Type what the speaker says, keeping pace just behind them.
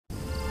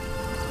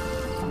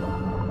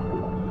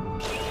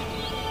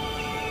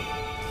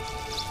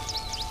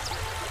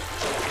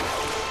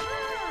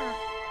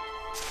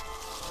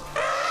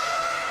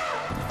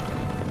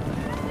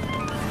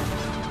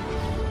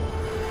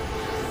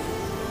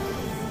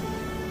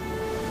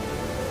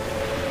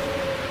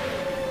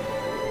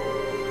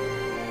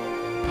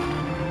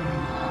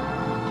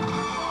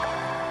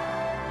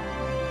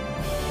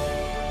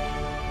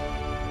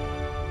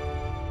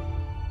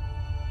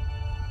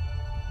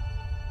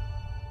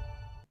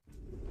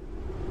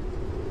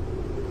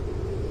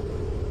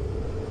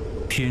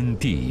天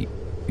地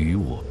与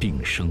我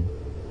并生，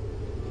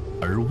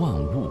而万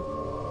物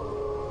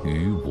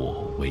与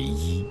我为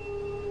一。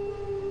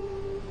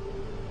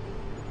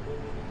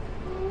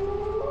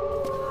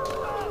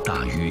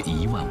大约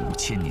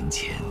15000年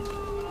前，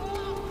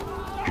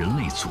人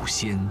类祖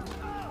先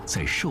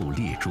在狩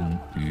猎中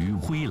与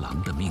灰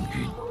狼的命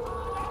运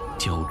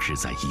交织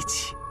在一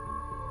起。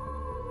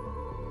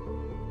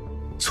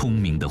聪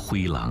明的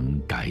灰狼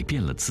改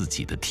变了自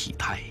己的体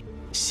态，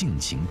性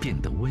情变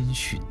得温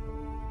驯，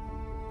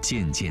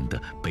渐渐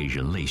地被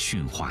人类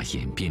驯化，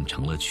演变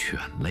成了犬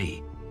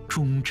类，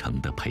忠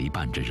诚地陪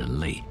伴着人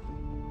类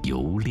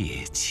游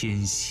猎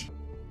迁徙。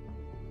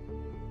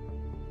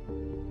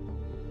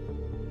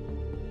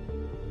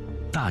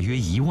大约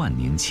10000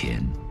年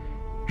前，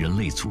人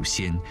类祖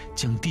先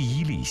将第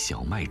一粒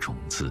小麦种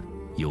子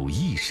有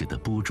意识地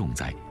播种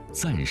在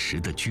暂时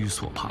的居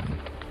所旁，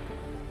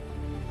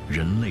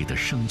人类的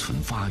生存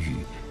发育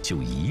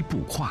就一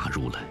步跨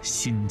入了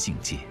新境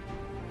界。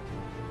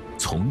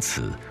从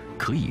此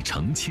可以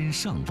成千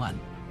上万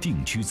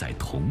定居在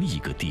同一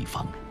个地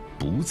方，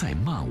不再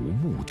漫无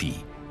目的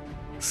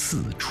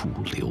四处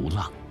流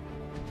浪。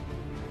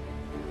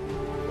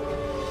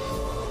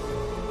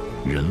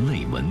人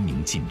类文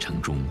明进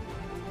程中，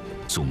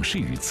总是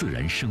与自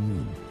然生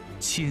物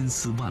千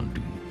丝万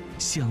缕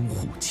相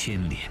互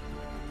牵连，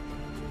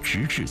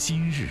直至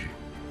今日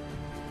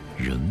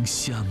仍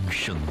相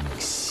生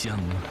相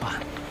伴。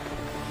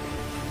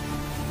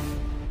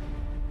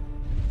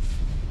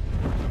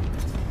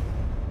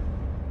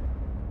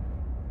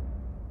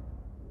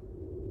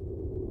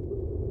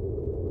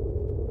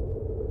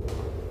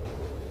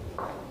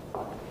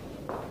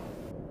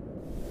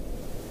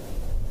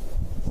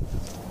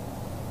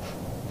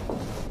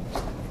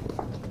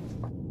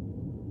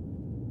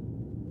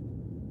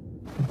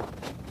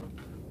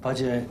八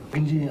姐给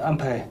你安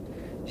排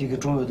一个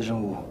重要的任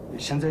务。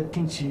现在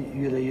天气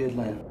越来越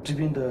冷，这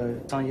边的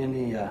藏烟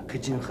林呀、黑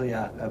金河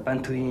呀、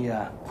斑头鹰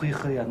呀、灰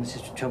鹤呀那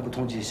些全部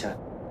统计一下。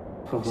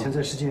现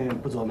在时间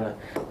不早了，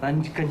那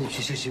你赶紧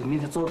去休息，明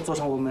天早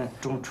上我们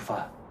中午出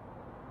发。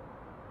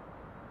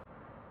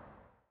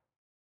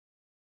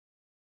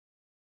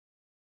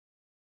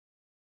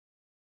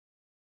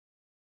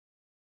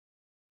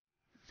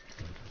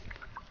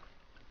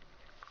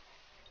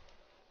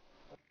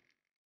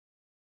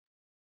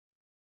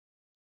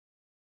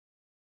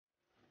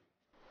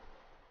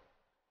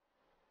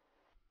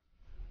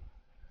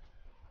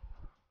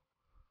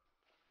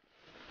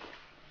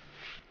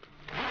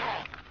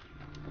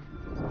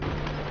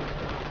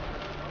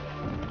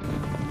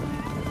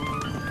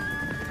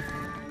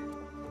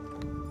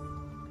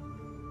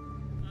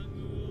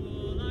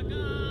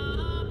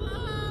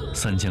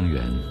三江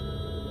源，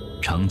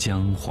长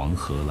江、黄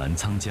河、澜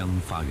沧江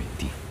发源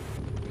地，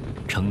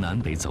呈南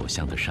北走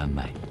向的山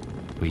脉，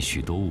为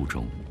许多物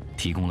种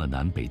提供了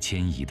南北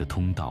迁移的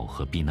通道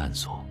和避难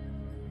所。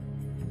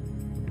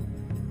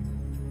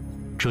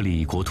这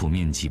里国土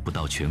面积不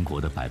到全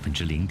国的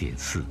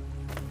0.4%，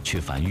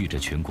却繁育着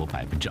全国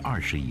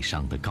20%以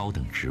上的高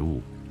等植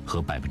物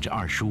和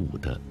25%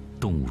的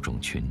动物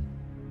种群，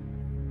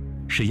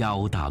是亚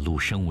欧大陆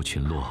生物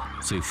群落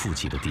最富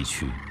集的地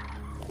区。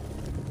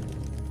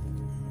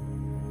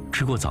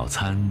吃过早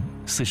餐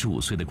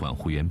，45岁的管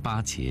护员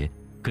巴杰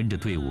跟着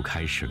队伍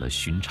开始了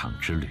寻场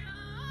之旅。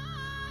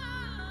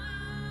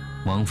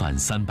往返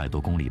300多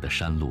公里的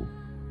山路，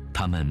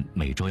他们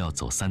每周要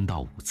走3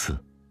到5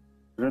次。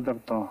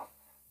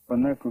2000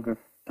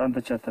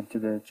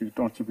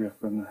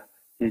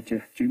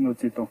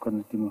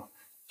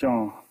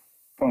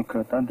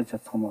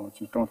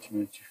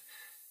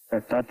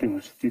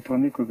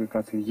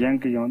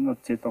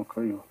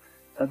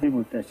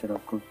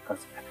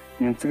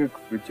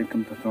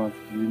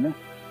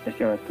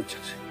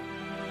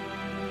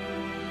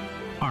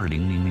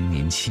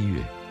年7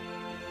月，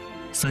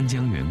三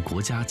江源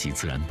国家级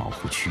自然保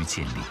护区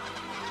建立，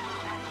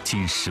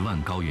近10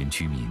万高原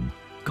居民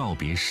告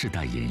别世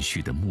代延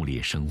续的牧猎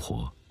生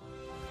活，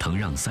腾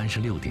让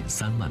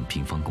36.3万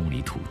平方公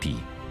里土地，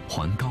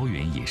还高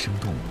原野生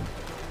动物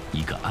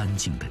一个安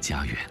静的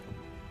家园。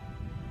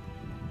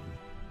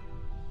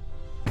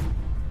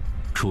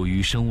处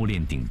于生物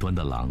链顶端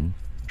的狼，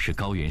是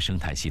高原生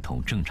态系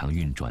统正常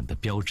运转的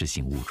标志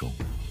性物种，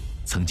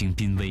曾经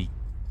濒危，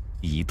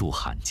一度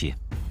罕见。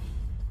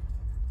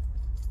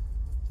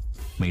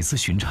每次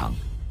巡场，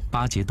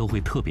巴杰都会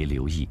特别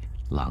留意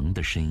狼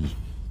的身影。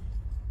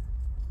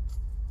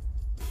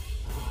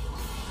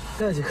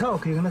大姐，看我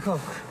可以跟他看。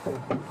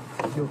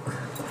有。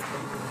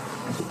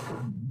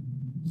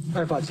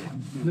哎，巴姐，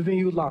那边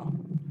有狼。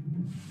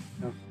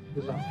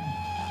有狼。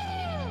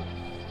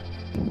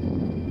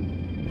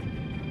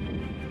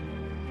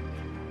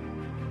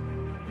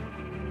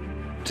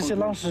这些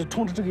狼是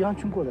冲着这个羊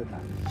群过来的。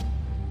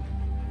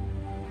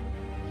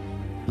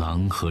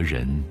狼和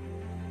人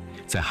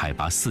在海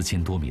拔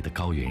4000多米的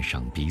高原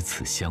上彼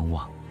此相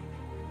望，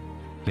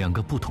两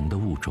个不同的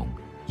物种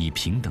以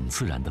平等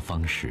自然的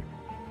方式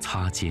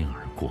擦肩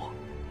而过。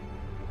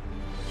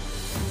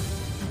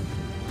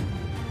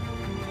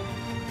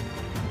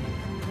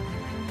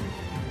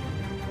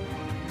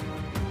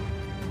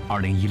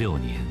2016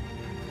年，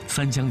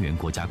三江源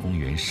国家公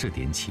园试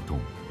点启动，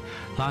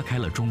拉开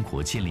了中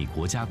国建立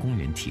国家公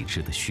园体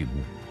制的序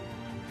幕。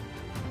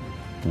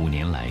5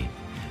年来，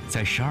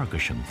在12个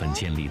省份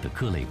建立的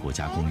各类国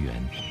家公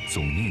园，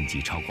总面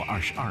积超过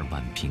22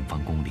万平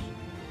方公里。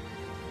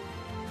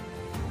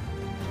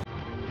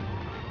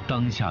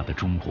当下的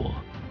中国，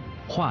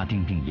划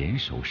定并严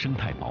守生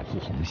态保护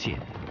红线，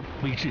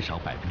为至少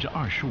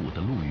25%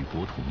的陆域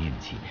国土面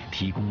积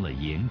提供了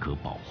严格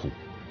保护，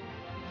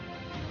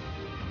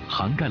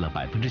涵盖了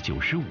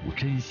95%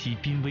珍稀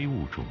濒危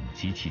物种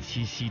及其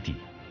栖息地。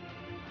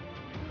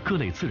各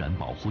类自然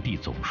保护地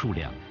总数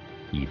量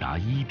已达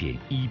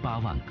1.18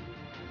万个，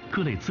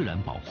各类自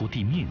然保护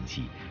地面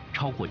积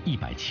超过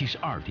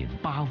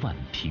172.8万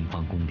平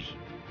方公里。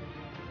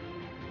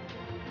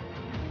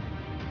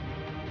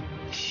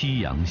夕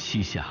阳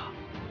西下，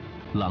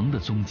狼的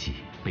踪迹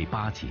被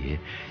巴结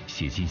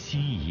写进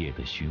新一页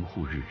的巡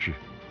护日志，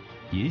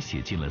也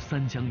写进了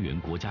三江源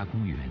国家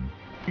公园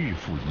日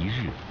复一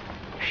日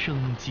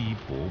生机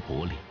勃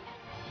勃里。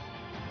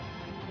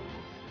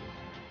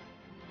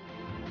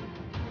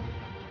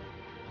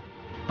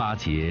巴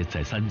结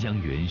在三江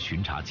源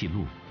巡查记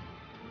录。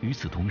与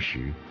此同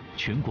时，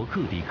全国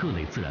各地各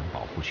类自然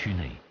保护区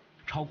内，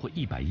超过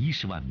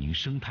110万名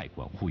生态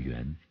管护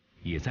员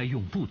也在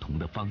用不同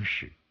的方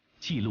式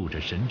记录着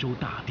神州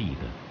大地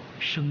的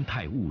生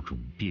态物种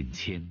变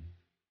迁。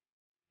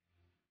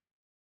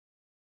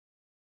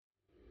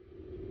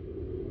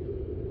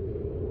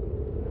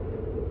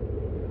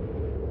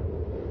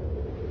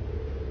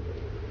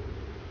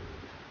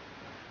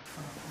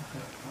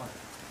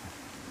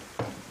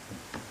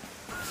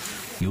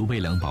刘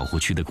备梁保护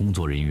区的工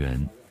作人员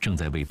正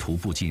在为徒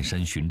步进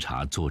山巡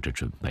查做着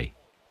准备。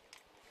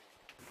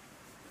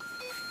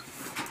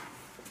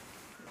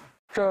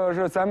这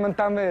是咱们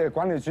单位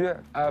管理局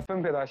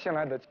分配的新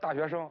来的大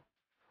学生，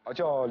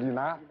叫李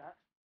楠。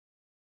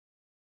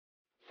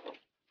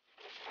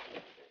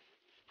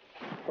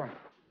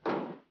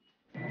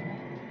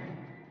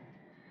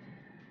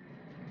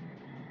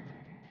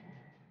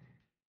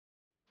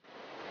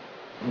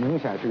明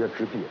显这个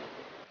质地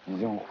已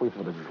经恢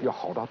复的要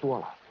好得多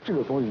了，这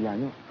个东西眼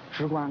睛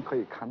直观可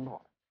以看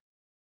到。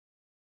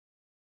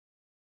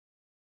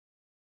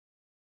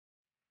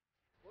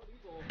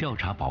调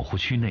查保护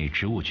区内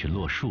植物群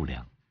落数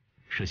量，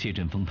是谢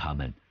振锋他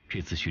们这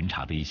次巡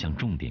查的一项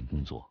重点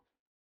工作。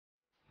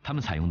他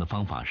们采用的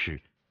方法是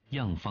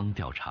样方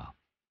调查。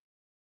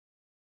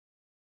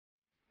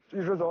一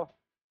直走。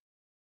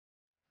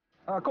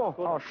够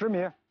10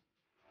米。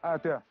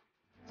对，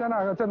在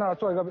那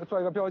做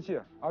一个标记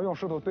用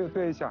石头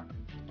对一下。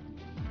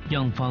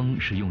样方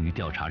是用于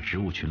调查植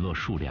物群落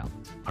数量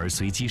而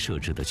随机设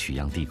置的取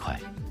样地块。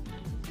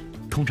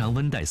通常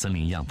温带森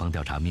林样方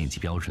调查面积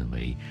标准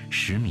为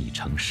10米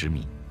乘10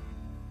米。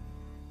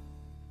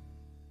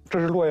这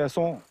是落叶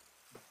松，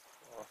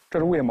这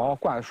是卫矛，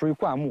属于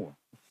灌木。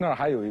那儿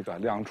还有一个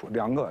两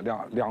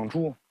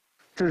株，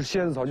这是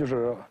蝎子草，就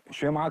是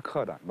荨麻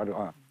科的。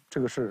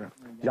这个是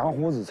羊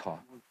胡子草。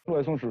落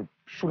叶松是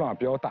数量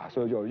比较大，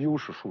所以叫优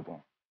势树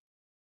种。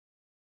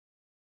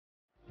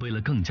为了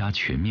更加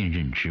全面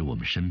认知我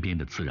们身边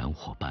的自然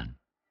伙伴，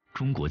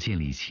中国建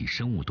立起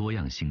生物多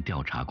样性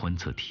调查观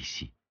测体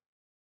系。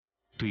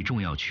对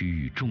重要区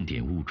域重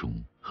点物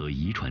种和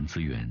遗传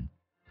资源，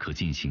可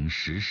进行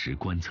实时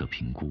观测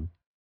评估。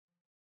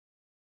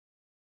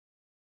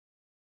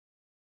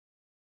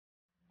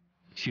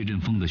谢振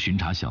锋的巡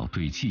查小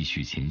队继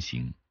续前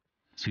行，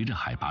随着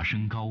海拔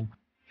升高，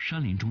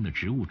山林中的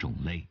植物种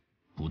类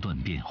不断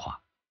变化。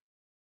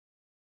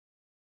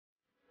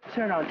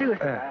县长，这个是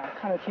啥呀？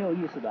看着挺有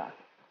意思的。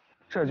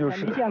这就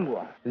是没见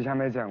过，以前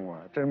没见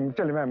过，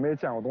这里面没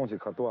见过东西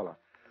可多了。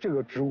这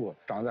个植物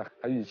长在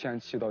还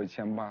1700到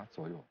1800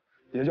左右，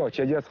也叫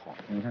节节草。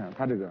你看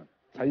它这个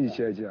才一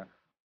节节。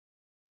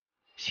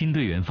新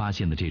队员发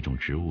现的这种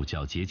植物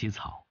叫节节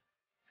草，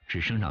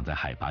只生长在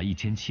海拔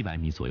1700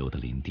米左右的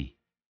林地。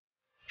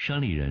山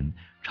里人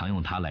常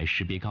用它来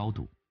识别高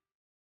度。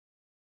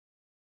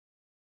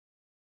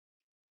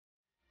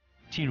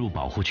进入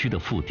保护区的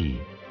腹地，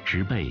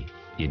植被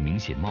也明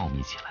显茂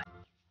密起来。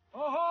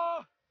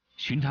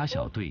巡查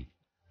小队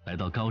来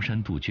到高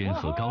山杜鹃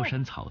和高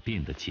山草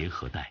甸的结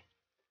合带。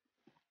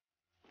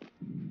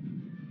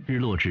日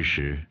落之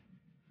时，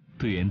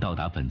队员到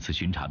达本次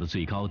巡查的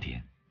最高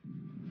点。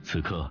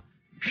此刻，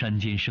山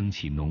间升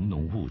起浓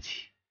浓雾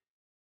气。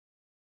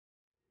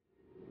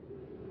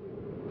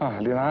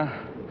李楠，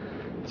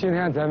今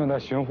天咱们的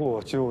巡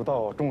护就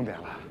到终点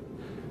了。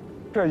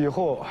这以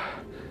后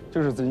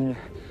就是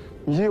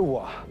你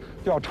我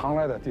要常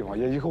来的地方，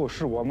也以后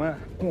是我们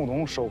共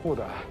同守护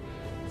的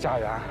家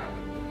园。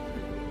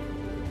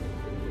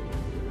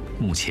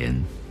目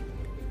前，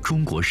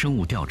中国生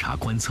物调查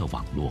观测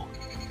网络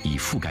已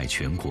覆盖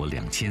全国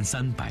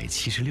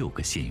2376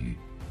个县域，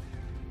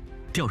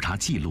调查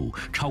记录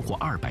超过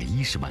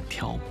210万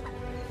条，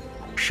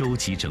收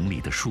集整理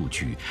的数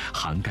据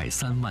涵盖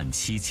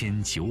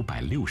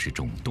37960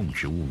种动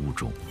植物物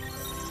种。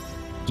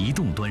移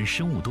动端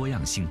生物多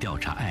样性调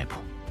查 App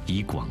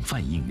已广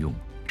泛应用，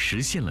实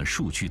现了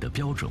数据的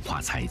标准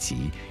化采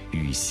集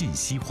与信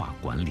息化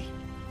管理，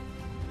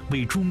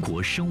为中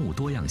国生物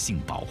多样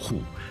性保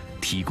护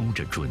提供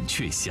着准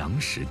确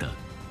详实的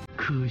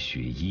科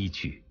学依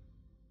据。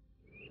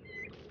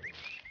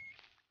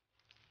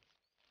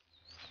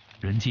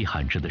人迹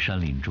罕至的山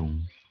林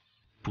中，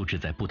布置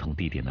在不同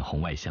地点的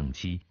红外相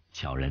机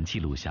悄然记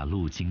录下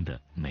路经的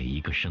每一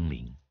个生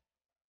灵，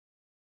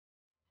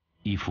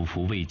一幅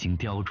幅未经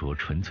雕琢、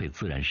纯粹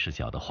自然视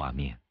角的画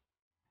面，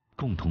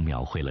共同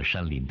描绘了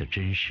山林的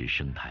真实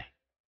生态。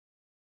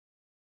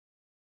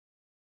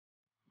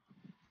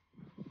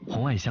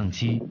红外相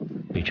机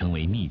被称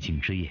为秘境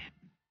之眼，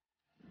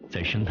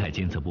在生态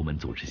监测部门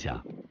组织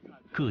下，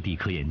各地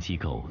科研机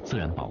构、自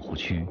然保护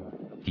区、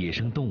野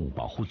生动物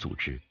保护组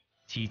织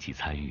积极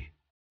参与，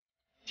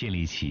建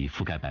立起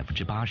覆盖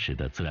80%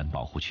的自然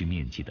保护区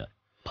面积的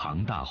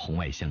庞大红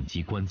外相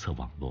机观测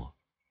网络。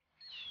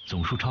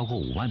总数超过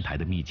5万台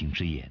的秘境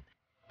之眼，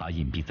把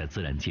隐蔽在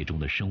自然界中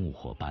的生物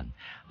伙伴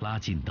拉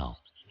近到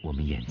我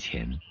们眼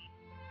前。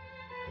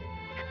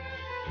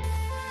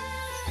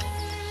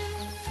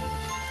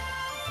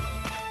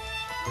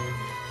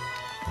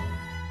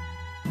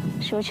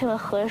修起了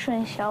和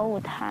顺、小舞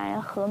台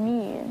和密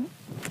云，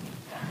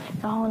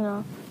然后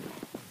呢，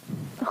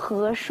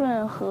和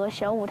顺和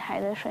小舞台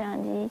的摄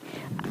像机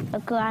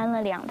各安了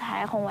2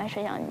台红外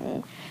摄像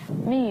机，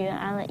密云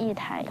安了1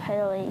台，拍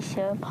到了一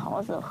些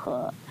狍子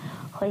和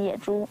野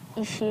猪，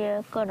一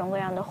些各种各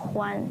样的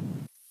獾。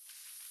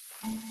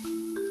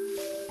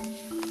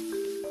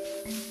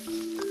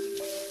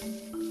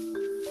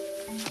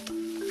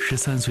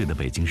13岁的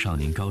北京少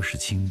年高世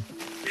清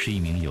是一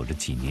名有着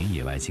几年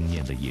野外经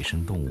验的野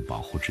生动物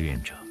保护志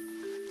愿者。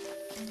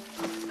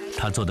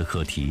他做的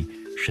课题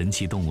《神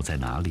奇动物在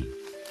哪里》，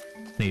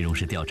内容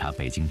是调查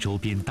北京周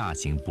边大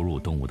型哺乳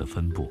动物的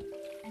分布。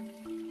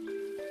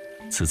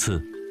此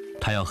次，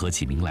他要和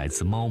几名来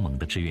自猫盟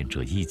的志愿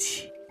者一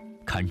起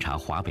勘察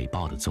华北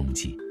豹的踪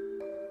迹。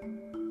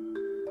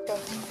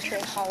这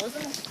狍子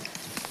呢？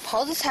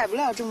狍子踩不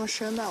了这么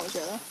深吧？我觉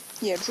得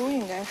野猪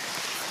应该是。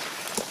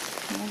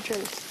你看这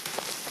里。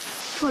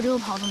这个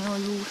狍子没有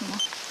入是吗？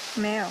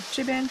没有，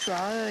这边主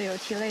要的有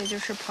蹄类就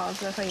是狍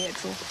子和野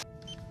猪。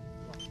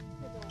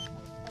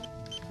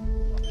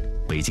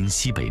北京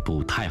西北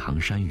部太行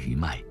山余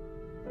脉，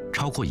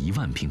超过1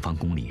万平方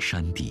公里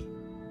山地，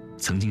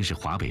曾经是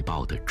华北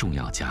豹的重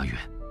要家园。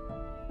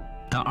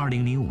但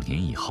2005年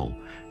以后，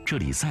这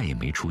里再也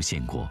没出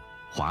现过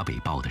华北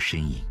豹的身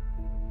影。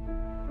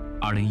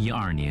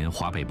2012年，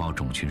华北豹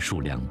种群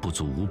数量不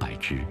足500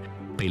只，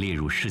被列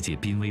入世界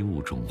濒危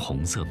物种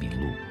红色名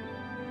录。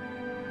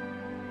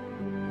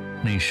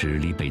那时，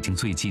离北京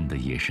最近的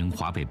野生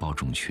华北豹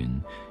种群，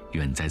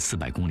远在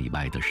400公里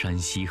外的山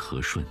西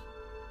和顺。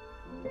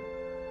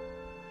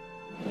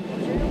我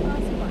觉得用钢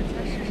丝管一下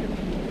试试，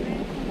因为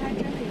空拍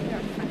真的有点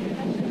烦。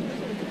但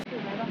是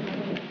来吧。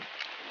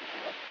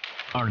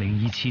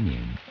2017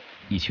年，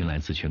一群来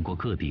自全国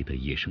各地的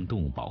野生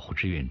动物保护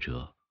志愿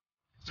者，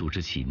组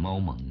织起猫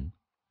盟，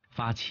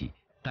发起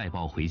带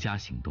豹回家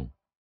行动，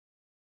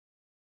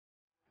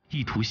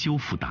意图修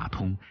复打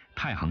通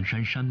太行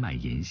山山脉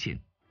沿线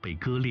被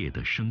割裂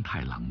的生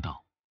态廊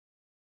道。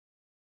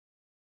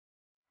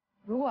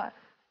如果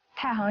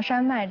太行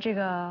山脉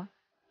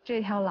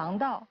这条廊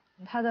道，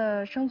它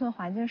的生存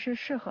环境是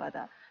适合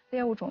的，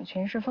猎物种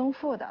群是丰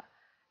富的，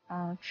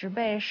植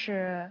被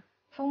是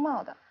丰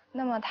茂的，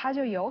那么它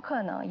就有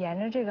可能沿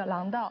着这个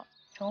廊道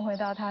重回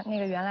到它那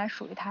个原来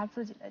属于它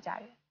自己的家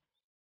园。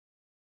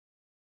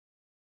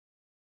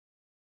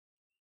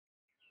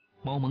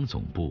猫盟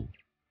总部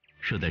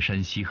设在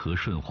山西和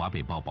顺华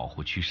北豹保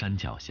护区山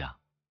脚下。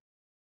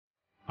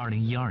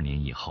2012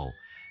年以后，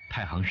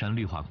太行山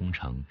绿化工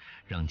程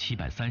让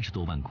730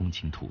多万公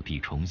顷土地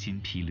重新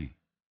批绿。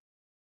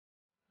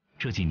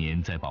这几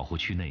年，在保护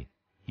区内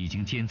已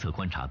经监测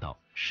观察到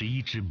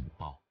11只母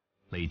豹，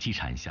累计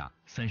产下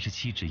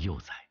37只幼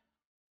崽，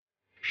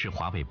是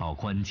华北豹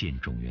关键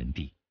种源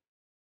地。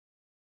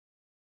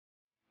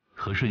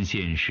和顺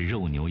县是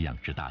肉牛养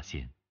殖大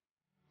县，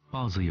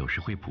豹子有时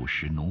会捕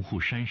食农户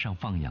山上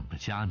放养的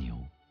家牛，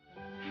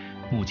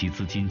募集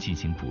资金进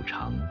行补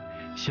偿，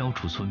消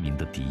除村民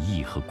的敌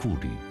意和顾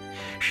虑，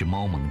是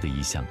猫盟的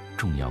一项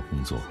重要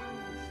工作。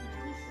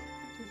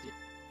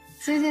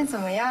最近怎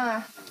么样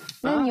啊？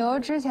那牛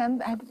之前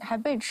还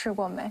被吃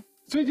过没？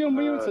最近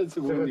没有这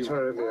次过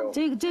牛，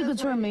这个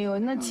村没有，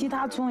那其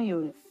他村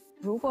有。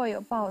如果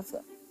有豹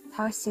子，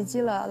它袭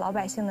击了老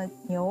百姓的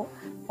牛，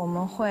我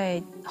们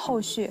会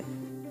后续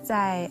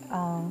在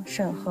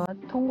审核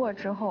通过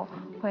之后，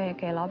会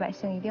给老百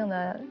姓一定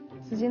的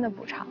资金的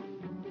补偿。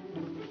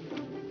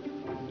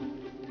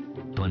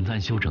短暂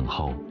休整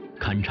后，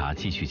勘察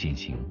继续进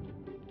行。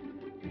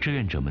志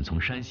愿者们从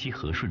山西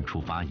和顺出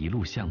发，一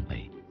路向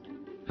北，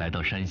来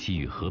到山西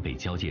与河北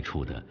交界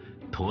处的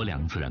驼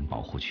梁自然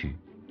保护区。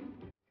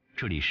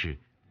这里是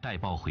带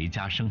豹回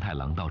家生态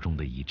廊道中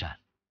的一站。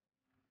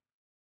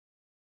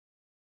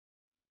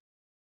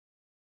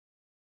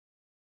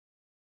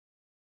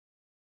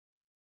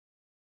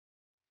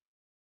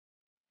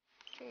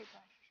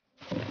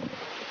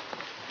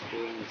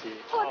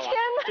我天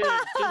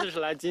哪！这真的是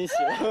来惊喜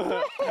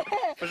了，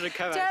不是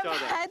开玩笑的。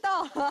居然拍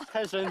到了，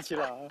太神奇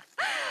了！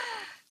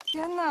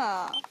天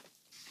哪！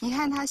你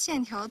看它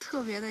线条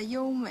特别的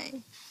优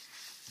美，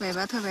尾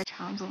巴特别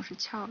长，总是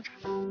翘着。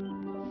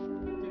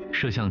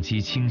摄像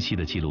机清晰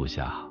地记录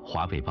下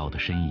华北豹的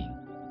身影，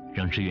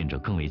让志愿者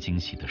更为惊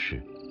喜的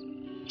是，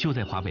就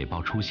在华北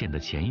豹出现的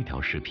前一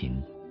条视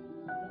频，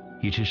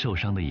一只受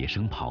伤的野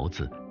生狍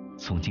子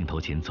从镜头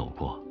前走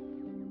过。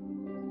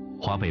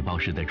华北豹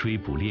是在追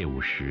捕猎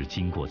物时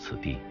经过此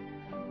地。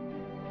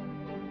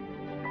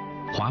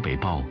华北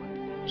豹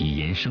已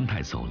沿生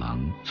态走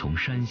廊从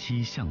山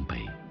西向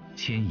北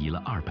迁移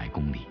了200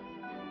公里。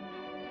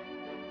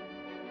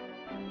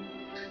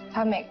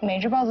它每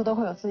只豹子都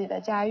会有自己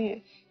的家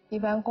域，一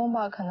般公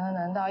豹可能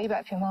能到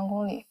100平方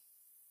公里。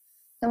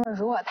那么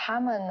如果它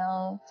们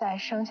能再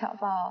生小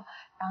豹，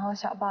然后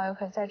小豹又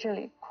可以在这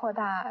里扩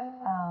大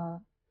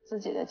自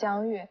己的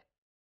疆域。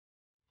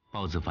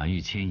豹子繁育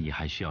迁移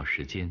还需要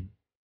时间。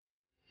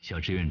小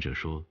志愿者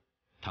说，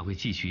他会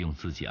继续用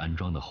自己安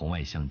装的红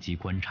外相机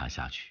观察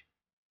下去，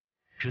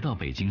直到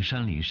北京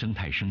山林生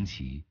态升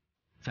级，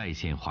再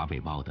现华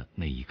北豹的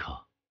那一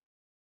刻。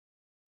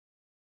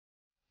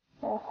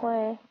我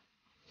会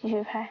继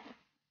续拍。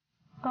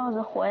豹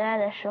子回来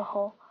的时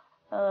候，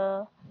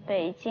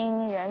北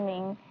京人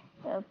民，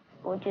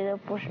我觉得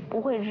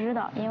不会知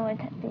道，因为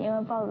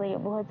豹子也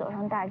不会走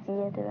上大街，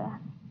对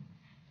吧？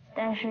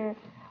但是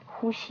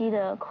呼吸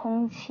的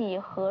空气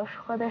和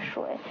喝的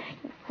水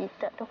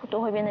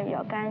都会变得比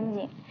较干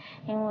净，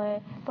因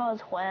为豹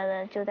子回来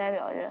了，就代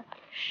表着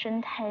生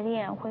态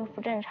链恢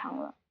复正常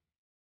了。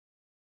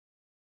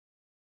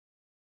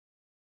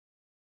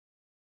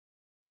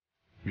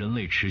人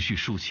类持续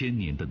数千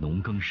年的农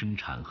耕生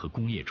产和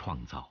工业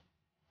创造，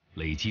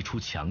累积出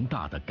强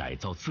大的改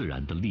造自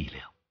然的力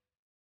量，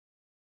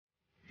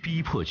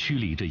逼迫驱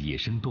离着野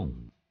生动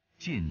物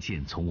渐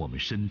渐从我们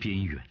身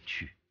边远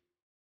去。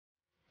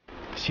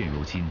现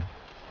如今，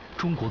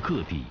中国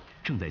各地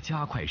正在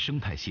加快生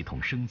态系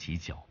统升级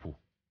脚步，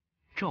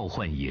召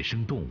唤野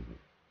生动物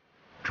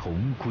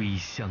重归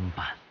相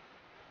伴。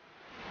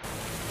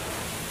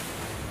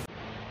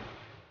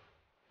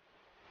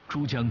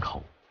珠江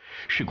口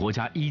是国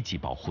家1级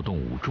保护动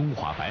物中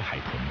华白海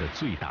豚的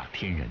最大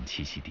天然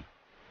栖息地。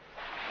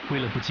为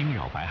了不惊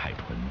扰白海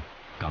豚，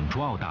港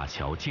珠澳大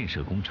桥建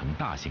设工程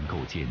大型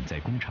构件在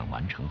工厂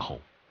完成后，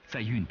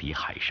在运抵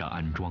海上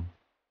安装，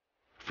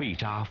废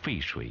渣、废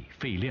水、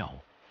废料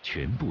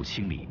全部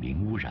清理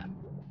零污染。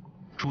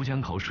珠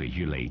江口水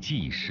域累计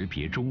已识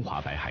别中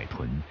华白海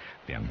豚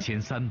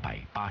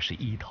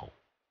2381头。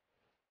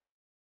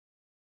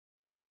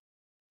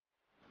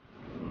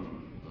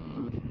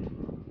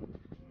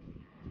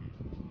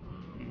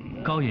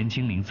高原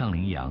精灵藏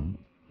羚羊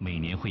每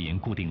年会沿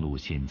固定路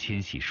线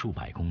迁徙数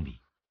百公里。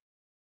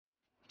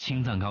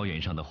青藏高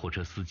原上的货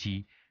车司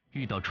机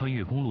遇到穿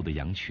越公路的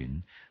羊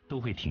群，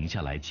都会停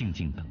下来静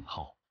静等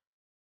候。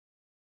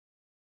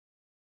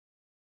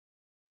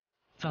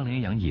藏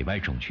羚羊野外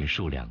种群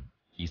数量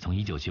已从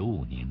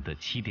1995年的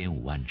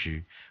7.5万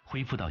只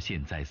恢复到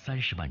现在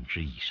30万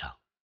只以上。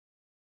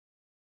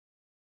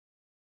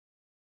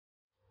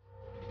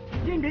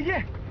别进，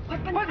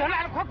快点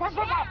来了，快跑！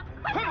快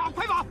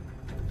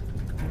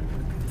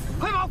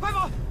跑！快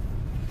跑！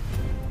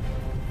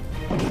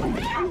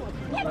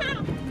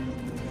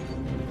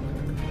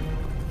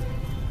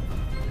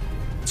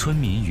村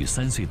民与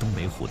3岁东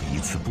北虎的一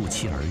次不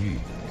期而遇，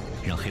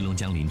让黑龙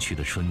江林区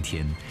的春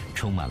天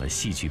充满了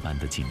戏剧般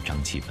的紧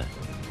张气氛。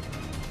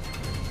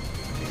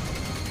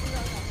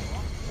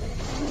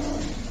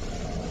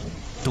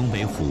东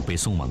北虎被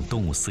送往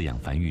动物饲养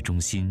繁育中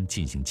心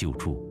进行救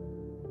助，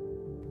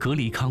隔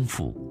离康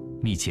复、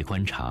密切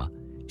观察、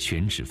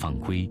选址放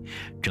归，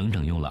整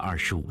整用了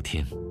25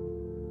天。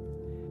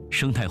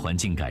生态环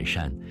境改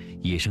善，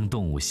野生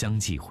动物相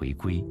继回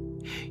归，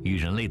与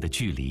人类的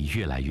距离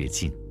越来越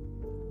近。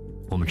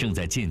我们正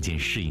在渐渐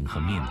适应和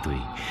面对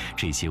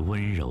这些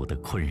温柔的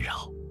困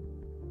扰。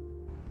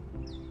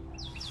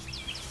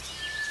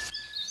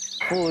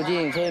附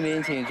近村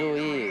民请注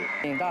意，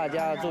请大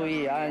家注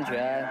意安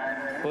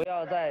全，不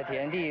要在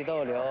田地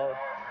逗留，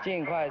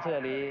尽快撤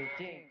离。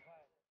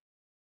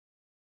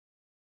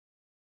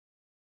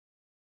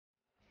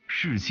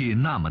世界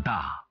那么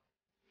大，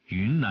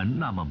云南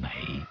那么美，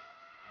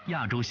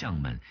亚洲象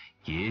们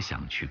也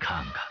想去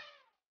看看。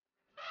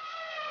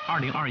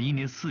2021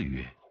年4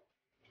月，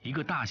一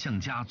个大象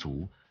家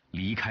族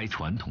离开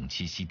传统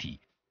栖息地，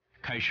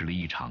开始了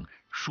一场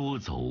说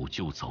走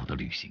就走的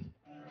旅行。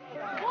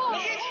你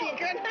一起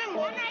跟着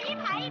我，一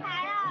排一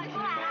排的出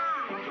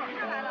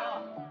来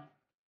了。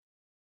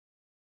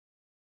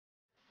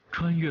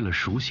穿越了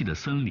熟悉的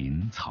森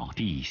林、草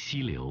地、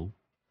溪流，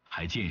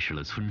还见识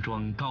了村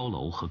庄、高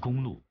楼和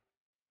公路，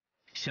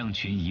象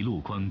群一路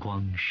观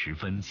光，十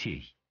分惬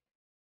意。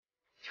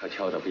悄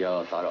悄的，不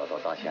要打扰到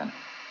大象，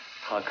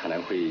它可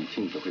能会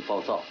性子会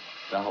暴躁，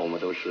然后我们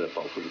都是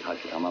保护着它，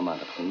给它慢慢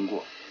的通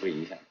过，不会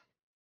影响。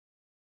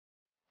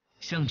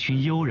象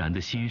群悠然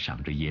地欣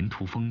赏着沿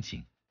途风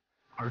景，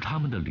而他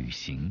们的旅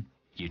行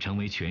也成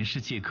为全世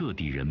界各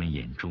地人们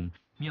眼中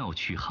妙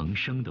趣横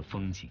生的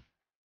风景。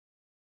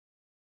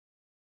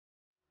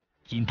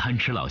因贪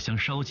吃老乡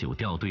烧酒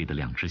掉队的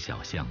2只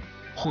小象，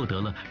获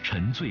得了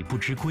沉醉不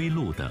知归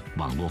路的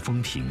网络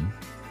风评。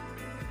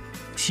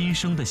新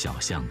生的小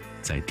象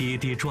在跌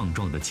跌撞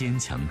撞的坚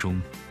强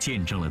中，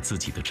见证了自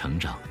己的成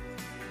长。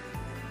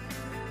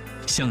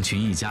象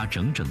群一家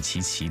整整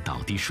齐齐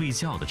倒地睡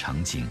觉的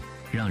场景，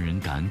让人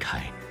感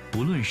慨：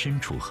不论身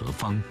处何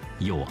方，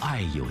有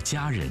爱有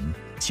家人，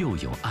就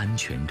有安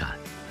全感。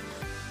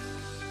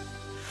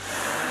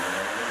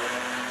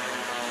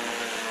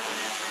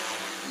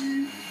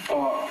1、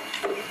2、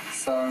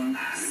3、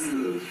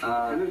4、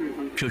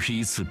5。这是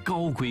一次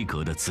高规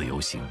格的自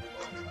由行，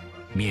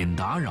免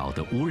打扰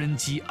的无人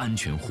机安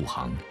全护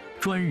航，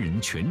专人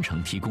全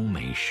程提供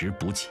美食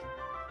补给。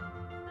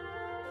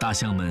大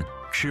象们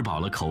吃饱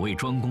了口味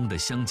专供的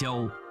香蕉、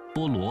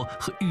菠萝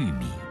和玉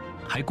米，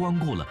还光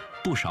顾了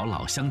不少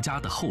老乡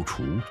家的后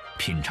厨，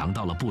品尝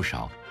到了不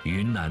少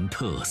云南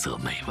特色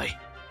美味。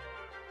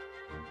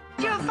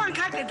就放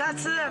开给他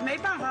吃，没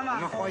办法嘛。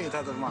我们欢迎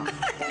他的嘛。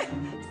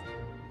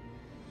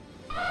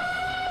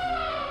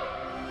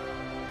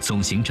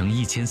总行程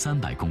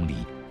1300公里，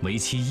为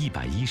期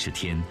110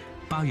天。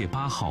8月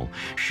8号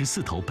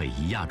，14头北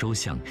移亚洲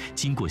象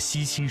经过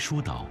西钦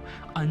疏导，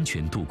安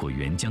全渡过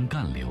沅江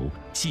干流，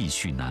继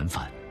续南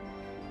返。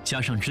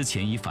加上之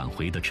前已返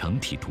回的成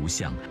体图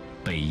像，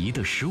北移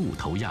的15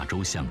头亚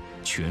洲象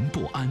全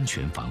部安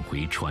全返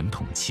回传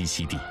统栖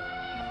息地。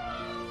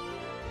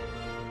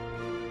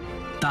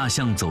大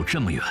象走这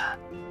么远，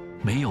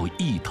没有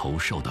一头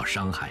受到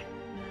伤害，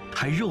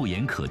还肉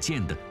眼可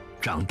见的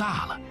长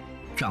大了，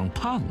长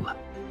胖了。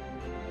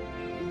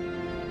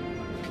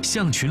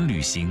象群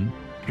旅行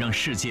让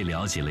世界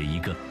了解了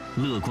一个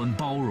乐观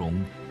包容、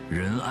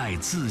仁爱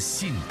自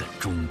信的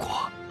中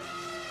国。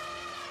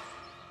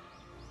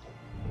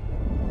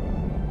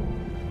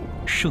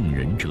胜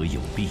人者有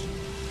力，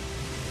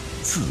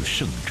自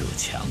胜者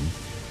强。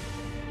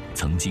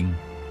曾经，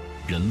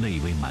人类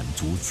为满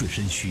足自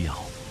身需要，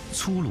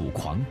粗鲁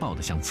狂暴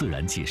地向自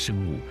然界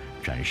生物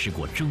展示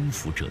过征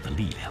服者的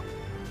力量，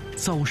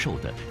遭受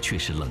的却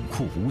是冷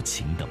酷无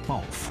情的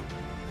报复。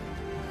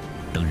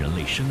等人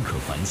类深刻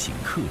反省、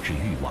克制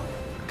欲望，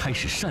开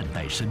始善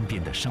待身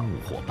边的生物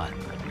伙伴，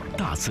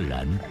大自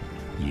然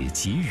也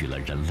给予了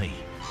人类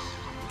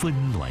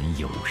温暖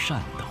友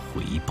善的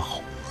回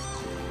报。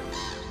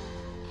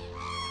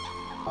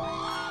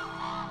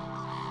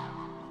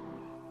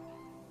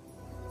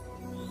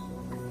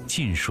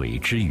近水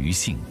知鱼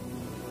性，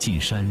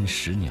近山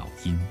识鸟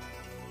音。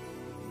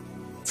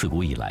自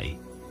古以来，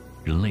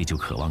人类就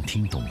渴望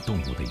听懂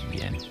动物的语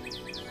言。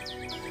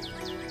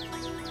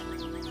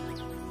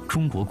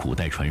中国古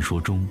代传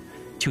说中，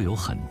就有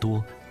很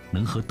多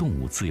能和动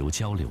物自由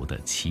交流的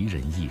奇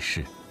人异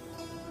事。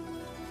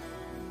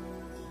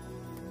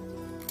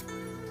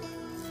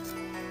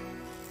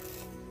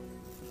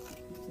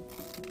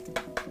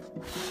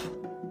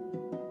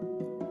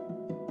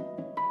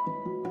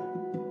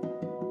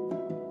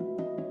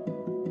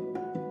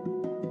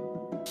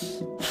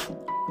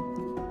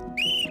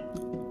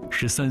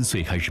13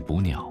岁开始捕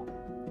鸟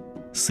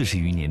，40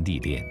余年历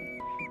练。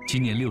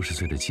今年60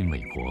岁的金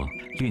伟国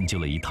练就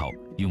了一套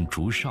用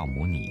竹哨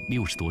模拟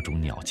60多种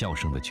鸟叫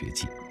声的绝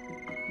技。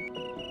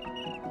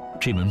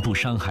这门不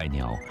伤害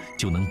鸟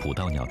就能捕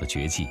到鸟的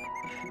绝技，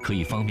可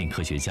以方便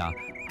科学家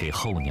给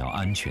候鸟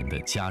安全的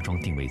加装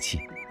定位器，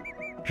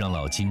让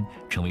老金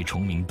成为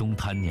崇明东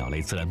滩鸟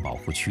类自然保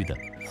护区的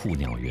护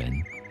鸟员。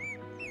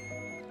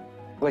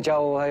国家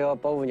还要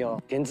保护鸟，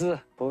电子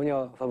保护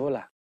鸟发布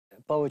了，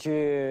保护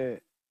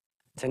区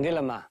成立了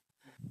嘛，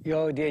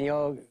有点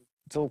鸟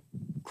做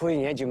科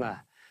研研究嘛，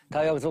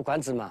他要做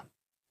管制嘛，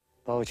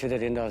保护区的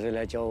领导人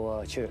来叫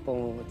我去帮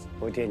我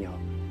保点鸟。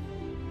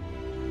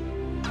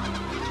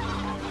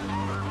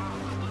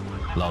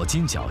老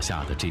金脚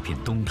下的这片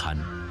东滩，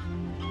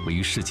位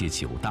于世界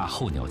9大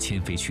候鸟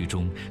迁飞区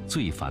中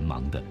最繁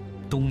忙的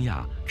东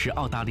亚至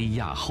澳大利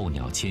亚候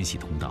鸟迁徙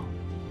通道，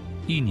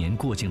一年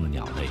过境的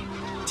鸟类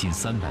近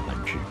300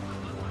万只。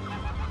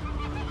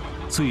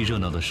最热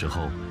闹的时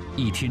候，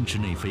一天之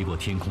内飞过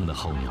天空的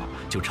候鸟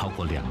就超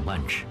过2万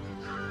只。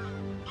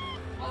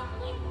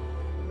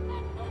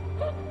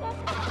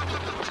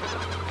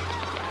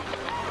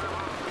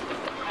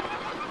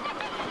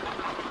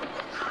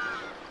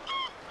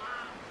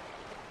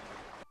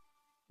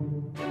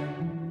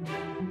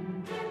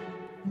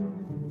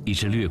一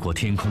只掠过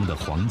天空的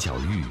黄角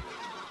鹬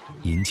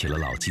引起了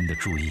老金的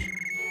注意。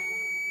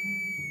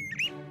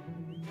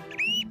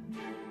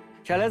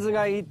下来这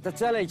个一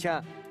转了一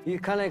圈，一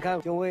看了一看，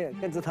就我也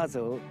跟着他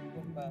走。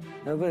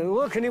不，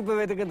我肯定不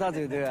会跟他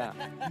走的。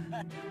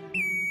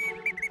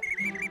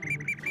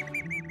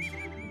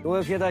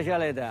我骗他下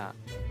来的。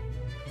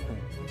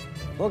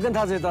我跟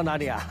他走到哪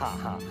里啊？哈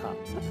哈哈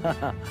哈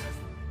哈！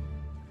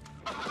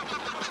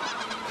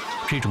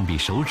这种比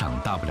手掌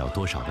大不了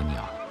多少的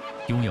鸟，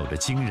拥有着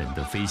惊人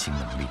的飞行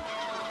能力。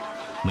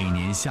每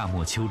年夏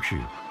末秋至，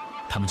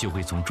它们就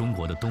会从中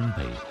国的东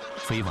北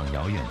飞往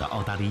遥远的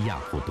澳大利亚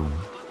过冬。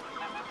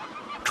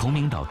崇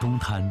明岛东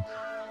滩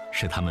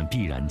是他们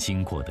必然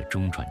经过的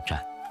中转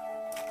站。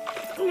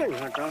你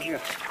看张旭，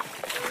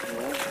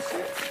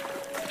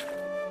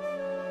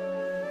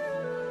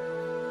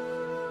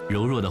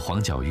柔弱的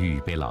黄角玉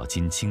被老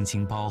金轻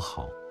轻包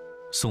好，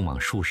送往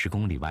数十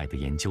公里外的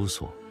研究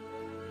所。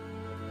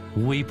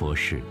吴威博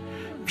士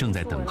正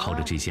在等候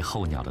着这些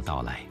候鸟的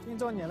到来，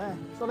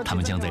他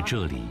们将在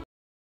这里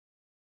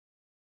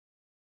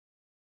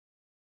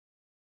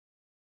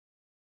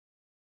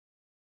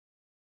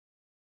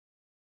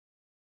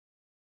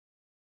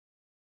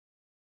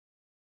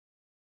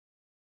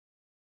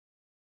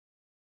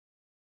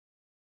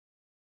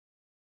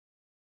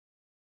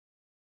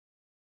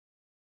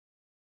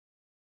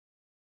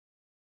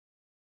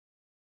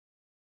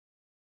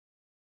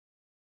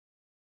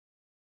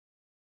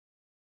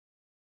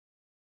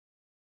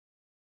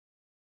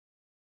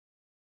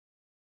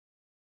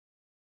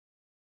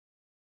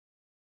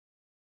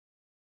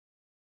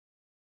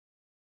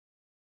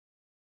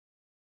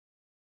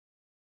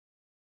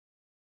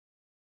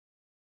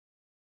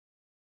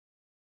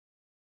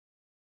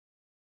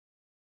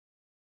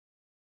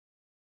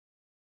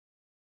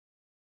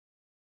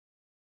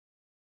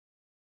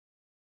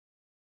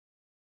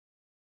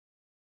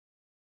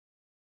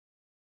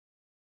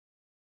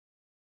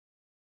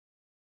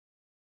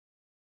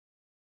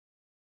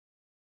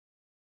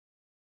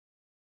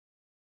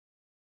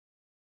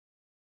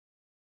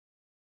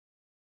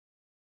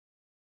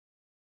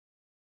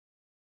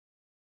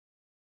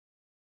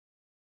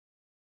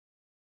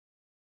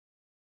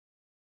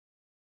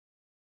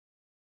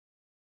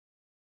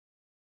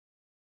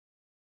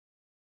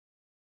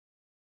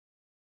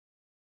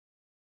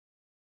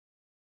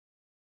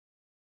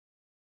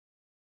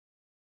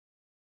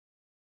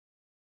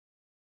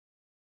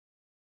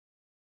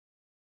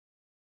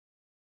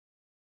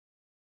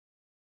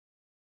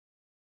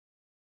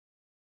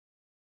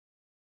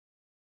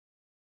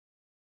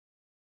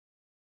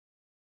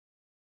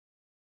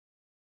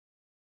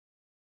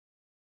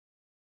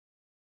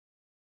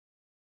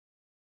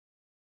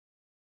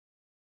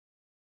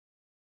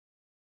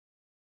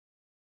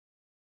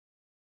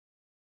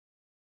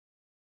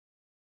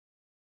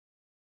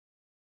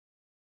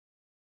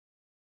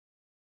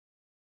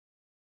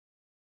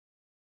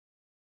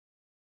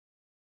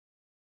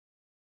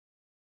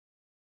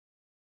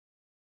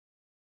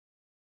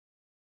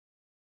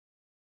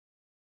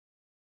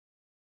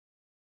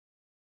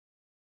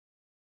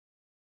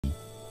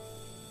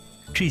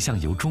这项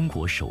由中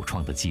国首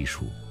创的技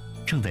术，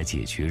正在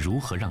解决如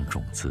何让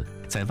种子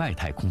在外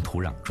太空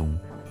土壤中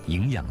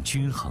营养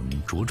均衡、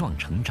茁壮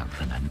成长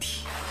的难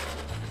题。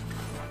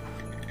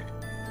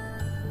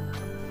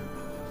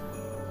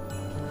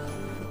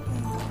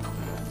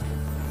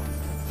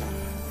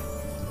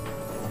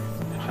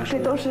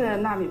这都是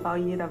纳米包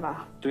衣的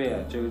吧？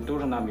对，这个都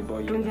是纳米包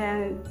衣。中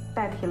间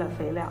代替了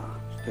肥料。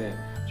对，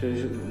这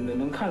是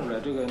能看出来，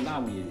这个纳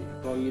米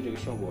包衣这个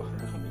效果还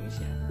是很明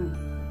显。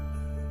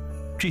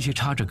这些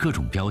插着各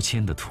种标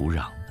签的土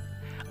壤，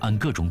按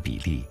各种比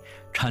例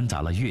掺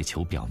杂了月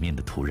球表面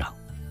的土壤，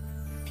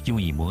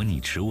用以模拟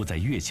植物在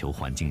月球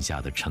环境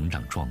下的成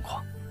长状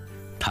况。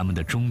它们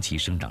的终极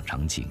生长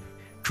场景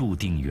注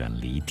定远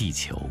离地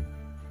球。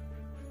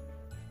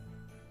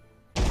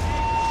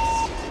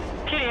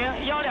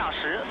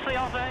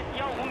T0120415分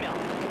15秒。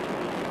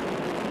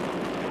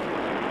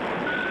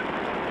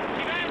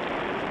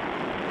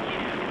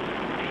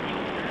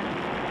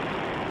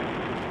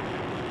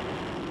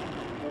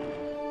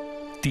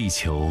地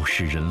球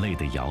是人类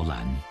的摇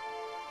篮，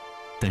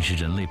但是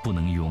人类不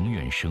能永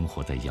远生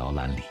活在摇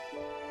篮里。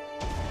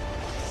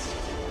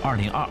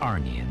2022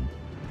年，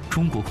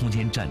中国空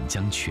间站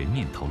将全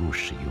面投入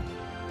使用。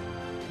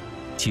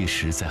届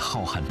时，在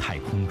浩瀚太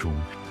空中，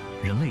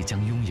人类将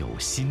拥有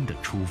新的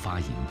出发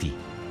营地。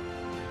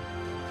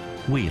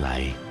未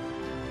来，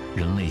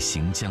人类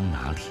行将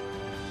哪里？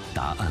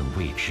答案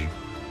未知。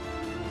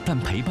但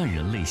陪伴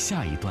人类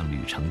下一段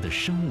旅程的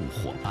生物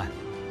伙伴，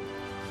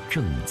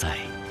正在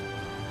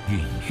孕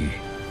育。